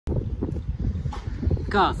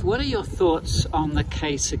Garth, what are your thoughts on the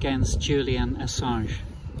case against Julian Assange?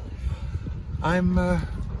 I'm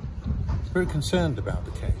very concerned about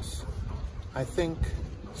the case. I think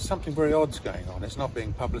something very odd's going on. It's not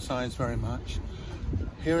being publicised very much.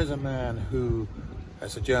 Here is a man who,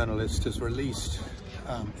 as a journalist, has released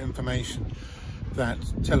information that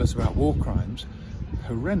tell us about war crimes,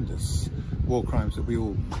 horrendous war crimes that we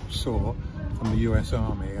all saw from the US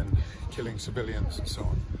Army and killing civilians and so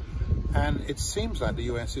on. And it seems like the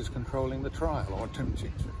US is controlling the trial, or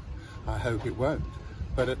attempting to. I hope it won't,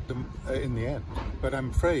 but in the end. But I'm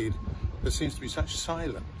afraid there seems to be such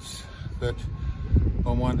silence that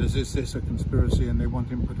one wonders, is this a conspiracy and they want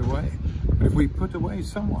him put away? But if we put away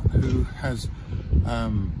someone who has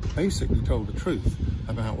basically told the truth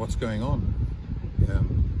about what's going on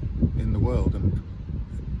in the world and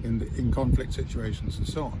in conflict situations and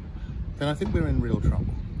so on, then I think we're in real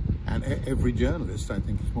trouble. And every journalist, I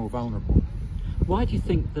think, is more vulnerable. Why do you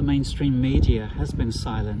think the mainstream media has been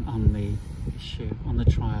silent on the issue, on the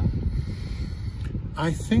trial?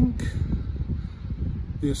 I think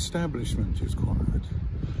the establishment is quiet,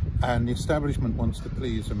 and the establishment wants to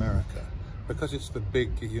please America because it's the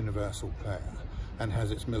big universal player and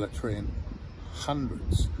has its military in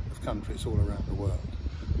hundreds of countries all around the world.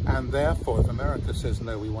 And therefore, if America says,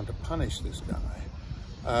 no, we want to punish this guy,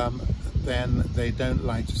 then they don't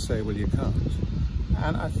like to say, well, you can't.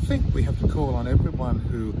 And I think we have to call on everyone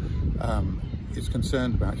who is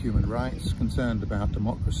concerned about human rights, concerned about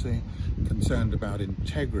democracy, concerned about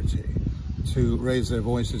integrity, to raise their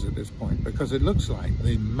voices at this point, because it looks like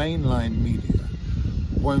the mainline media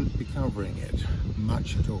won't be covering it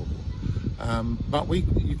much at all. But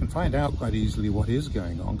you can find out quite easily what is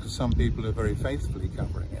going on, because some people are very faithfully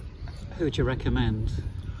covering it. Who would you recommend?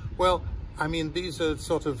 Well, I mean, these are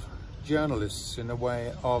sort of journalists in a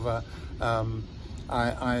way of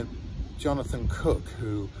Jonathan Cook,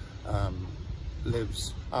 who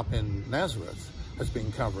lives up in Nazareth, has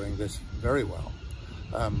been covering this very well.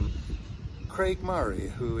 Craig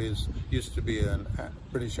Murray, who used to be a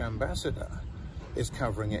British ambassador, is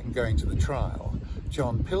covering it and going to the trial.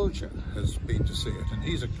 John Pilger has been to see it, and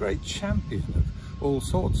he's a great champion of all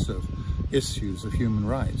sorts of issues of human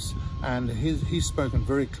rights, and he's spoken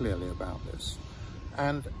very clearly about this.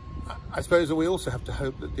 And I suppose that we also have to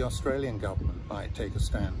hope that the Australian government might take a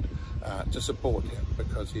stand to support him,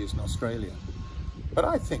 because he is an Australian. But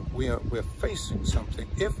I think we're facing something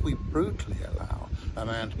if we brutally allow a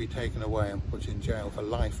man to be taken away and put in jail for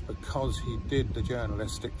life because he did the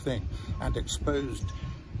journalistic thing and exposed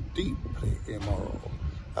deeply immoral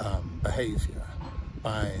behaviour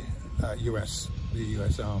by the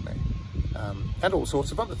US Army, and all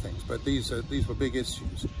sorts of other things. But these were big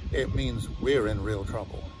issues. It means we're in real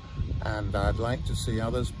trouble, and I'd like to see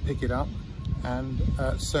others pick it up, and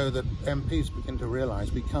so that MPs begin to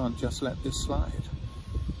realise we can't just let this slide.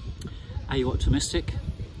 Are you optimistic?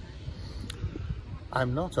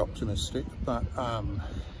 I'm not optimistic, but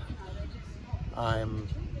I'm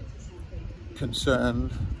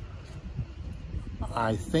concerned.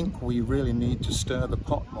 I think we really need to stir the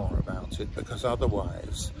pot more about it, because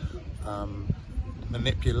otherwise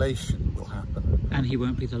manipulation will happen. And he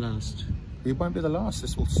won't be the last. He won't be the last.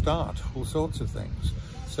 This will start all sorts of things.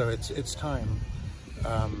 So it's time.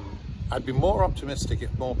 I'd be more optimistic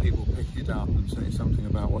if more people picked it up and say something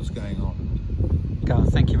about what's going on.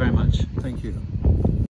 Garth, thank you very much. Thank you.